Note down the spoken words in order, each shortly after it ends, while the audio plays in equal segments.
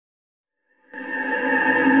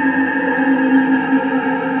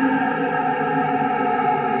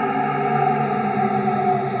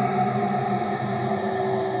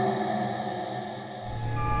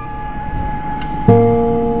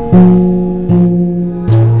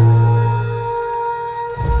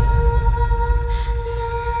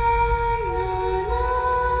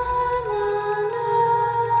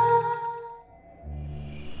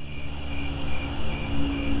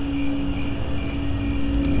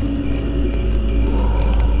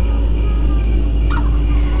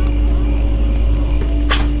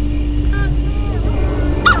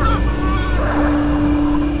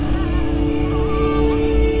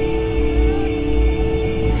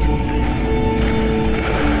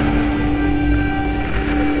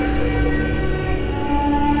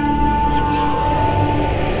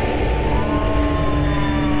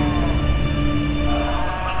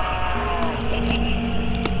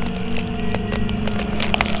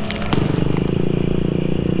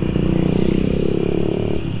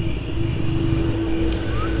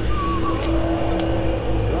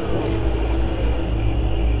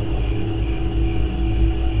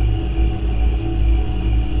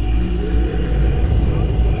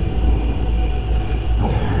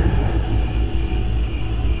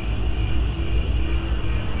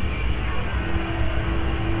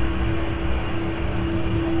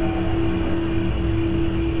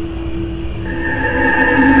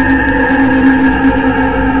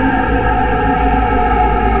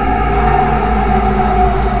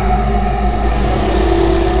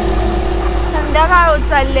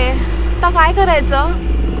काय करायचं?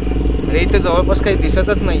 अरे इथे जवळपास काही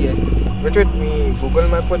दिसतच नाहीये. वेट वेट, मी गुगल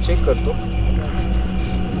मॅपवर चेक करतो.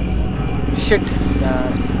 शिट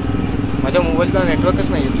यार, माझ्या मोबाईलला नेटवर्कच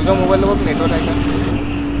नाही आहे. तुझ्या मोबाईलला बघ नेटवर्क आहे का?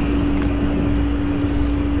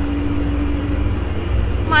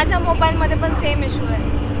 माझ्या मोबाईलमध्ये पण सेम इशू है.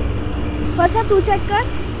 वर्षा तू चेक कर.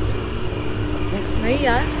 नहीं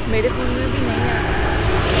यार, मेरे फोन में भी नहीं है.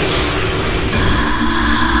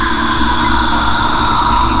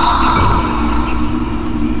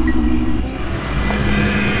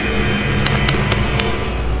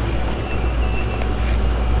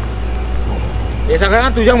 हे सगळं ना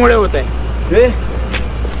तुझ्यामुळे होत आहे. रे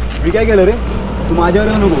मी काय केलं रे? तू माझ्यावर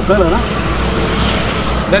येऊ नको, कळलं ना?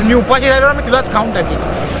 जर मी उपाशी राहिलो ना, मी तुलाच खाऊन टाकेन.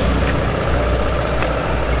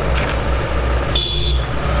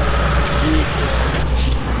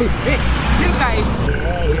 काय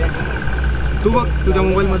तू बघ तुझ्या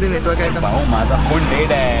मोबाईल मध्ये नेटवर्क आहे का? भाऊ माझा फोन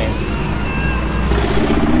डेड आहे.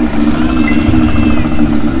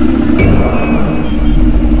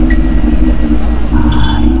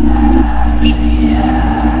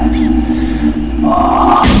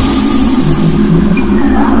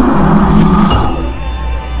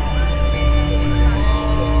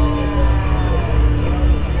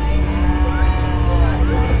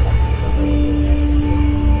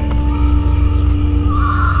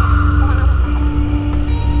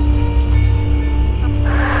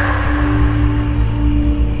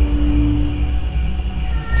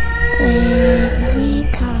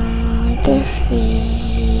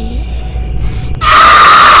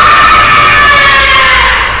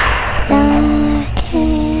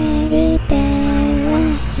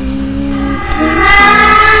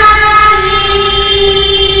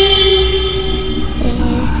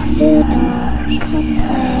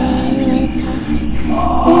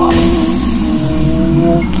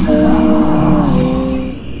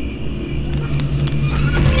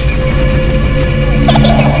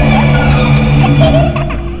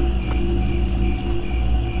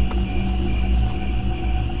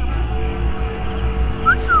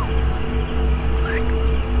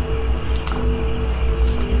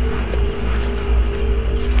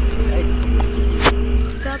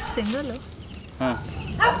 सिंगल हो? हाँ.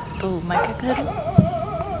 तो मैं क्या करूं?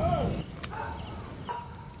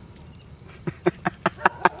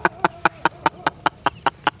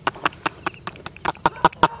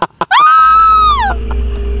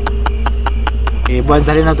 हे बस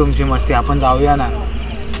झाली ना तुमची मस्ती, आपण जाऊया ना.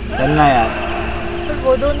 चल ना यार. तो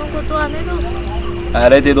वो दोनों को तो आने दो.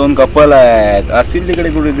 अरे ते दोन कपल आहेत, असतील तिकडे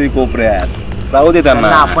कुठेतरी कोपऱ्यात. जाऊ दे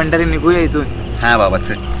त्यांना. आपण तरी निघूया इथून. हा बाबा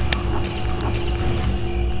चल.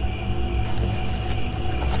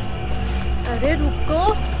 अरे रुको,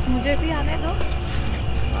 मुझे भी आने दो.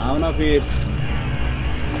 आओ ना फिर.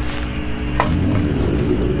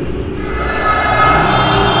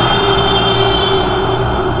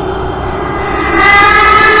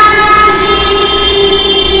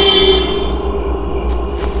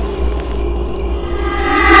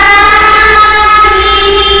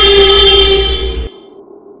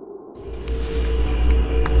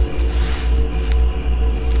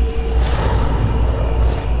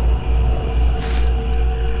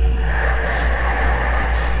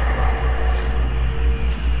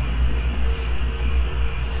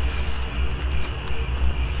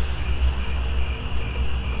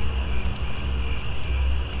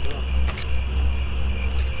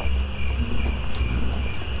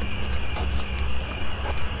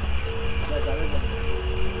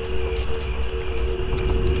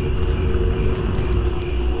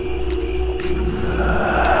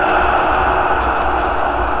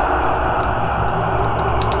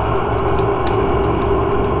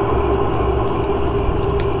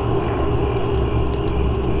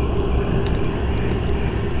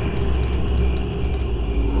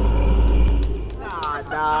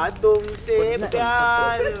 तुमसे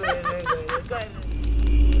प्यार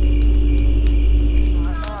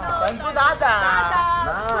संतू दादा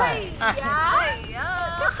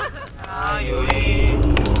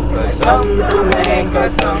कसम तुम्हें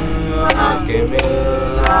कसम आके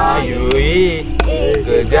मिलना यूं ही एक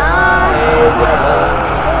जाएगा.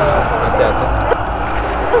 अच्छा सर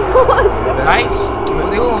गाइस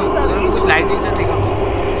देखो उधर कुछ लाइटिंग से देखो.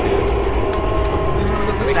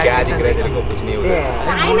 क्या दिख रहा है तेरे को? कुछ नहीं हो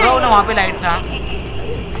रहा. बोल रहा हूँ ना वहाँ पे लाइट था.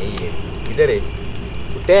 नहीं इधर है.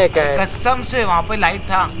 कुठे है काय? कसम से वहाँ पे लाइट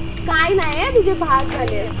था. काय नाही तुझे भाग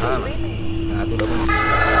झाले. हाँ तुला पण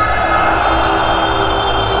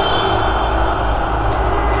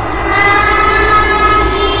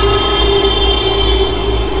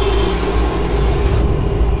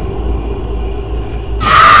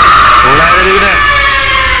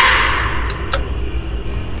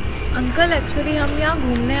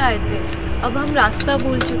अब हम रास्ता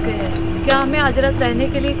भूल चुके हैं। क्या हमें आज रात रहने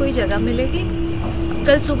के लिए कोई जगह मिलेगी?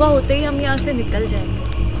 कल सुबह होते ही हम यहाँ से निकल जाएंगे।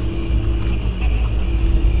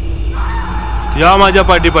 या माझ्या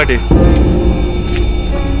पाठी पाठी।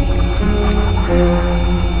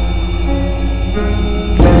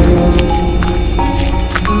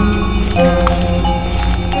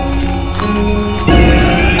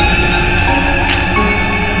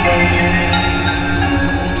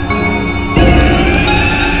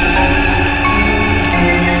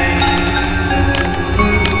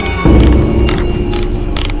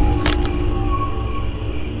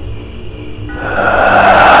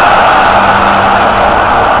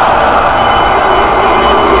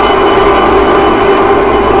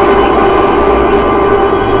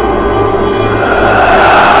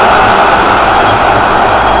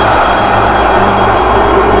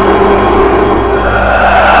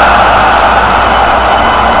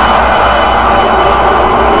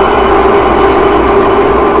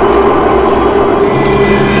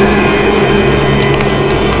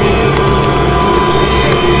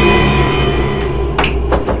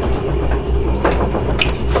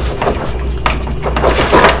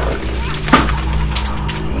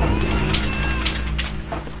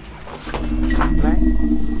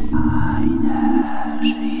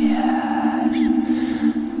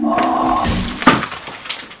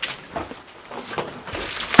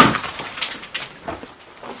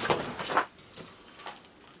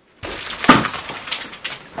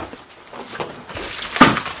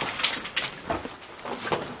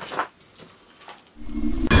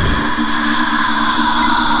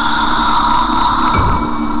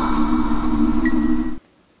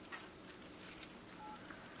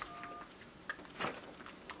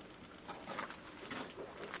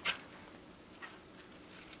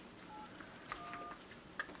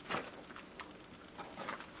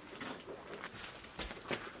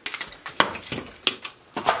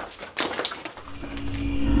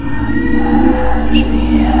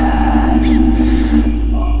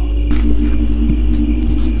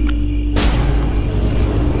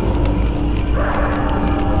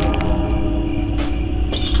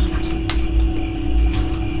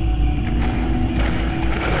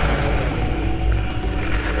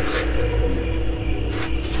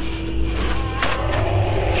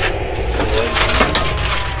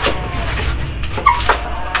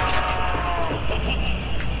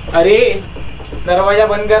 अरे दरवाजा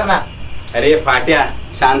बंद कर ना। अरे फाट्या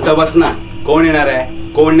शांत बस ना। कोण येणार आहे?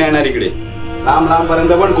 कोण नाही येणार इकडे? लांब लांब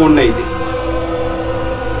पर्यंत पण कोण नाही इथे।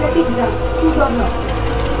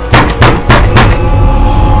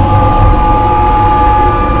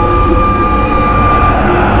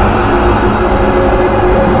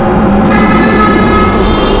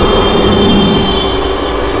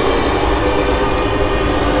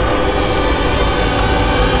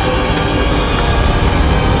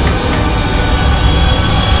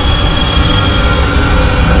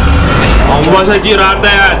 अमावास्याची रात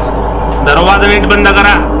आहे आज। दरवाजा नीट बंद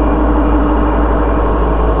करा।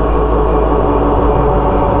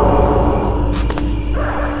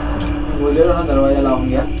 बोलेलो ना दरवाजा लावून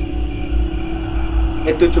घ्या।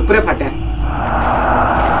 हे तू चुप रे फाट्या।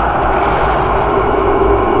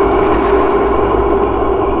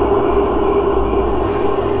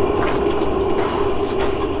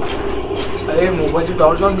 अरे मोबाईलची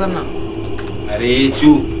टॉर्च ऑन कर ना। अरे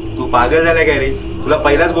चू तू पागल झालाय काय रे? तुला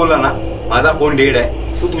पहिलाच बोलला ना माझा फोन डेड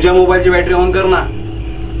आहे। तू तुझ्या मोबाईलची बॅटरी ऑन कर ना।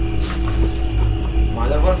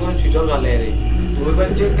 माझा पण फोन स्विच ऑफ झालाय रे। तुम्ही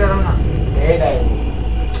पण चेक करा ना। डेड आहे।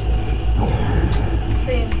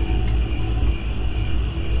 सेम।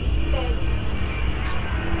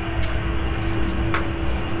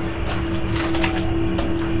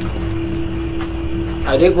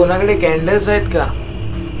 अरे कोणाकडे कॅन्डल्स आहेत का?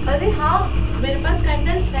 अरे हाँ, मेरे पास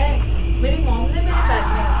कैंडल्स है। मेरी मॉम ने मेरे बैग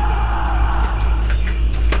में रखी।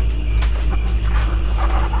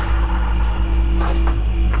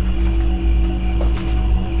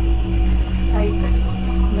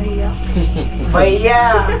 भैया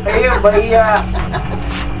भैया भैया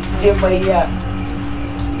ये भैया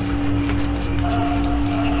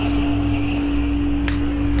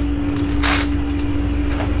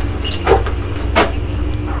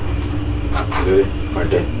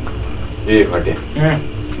फाटे ए फाटे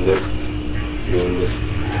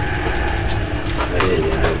अरे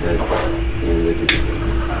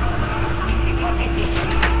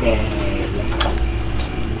यार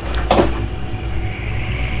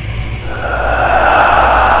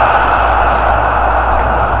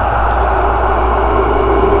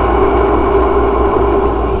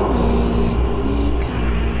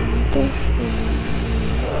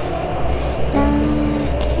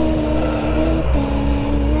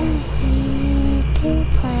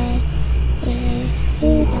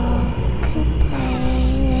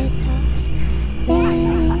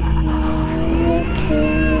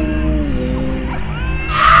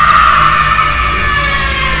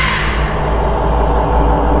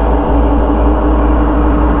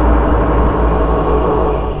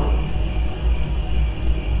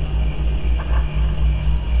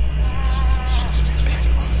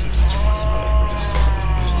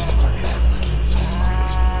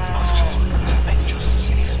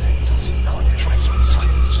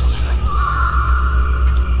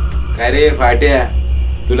काय रे फाट्या,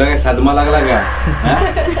 तुला काय सदमा लागला का? हा?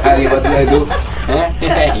 अरे बसलाय तू.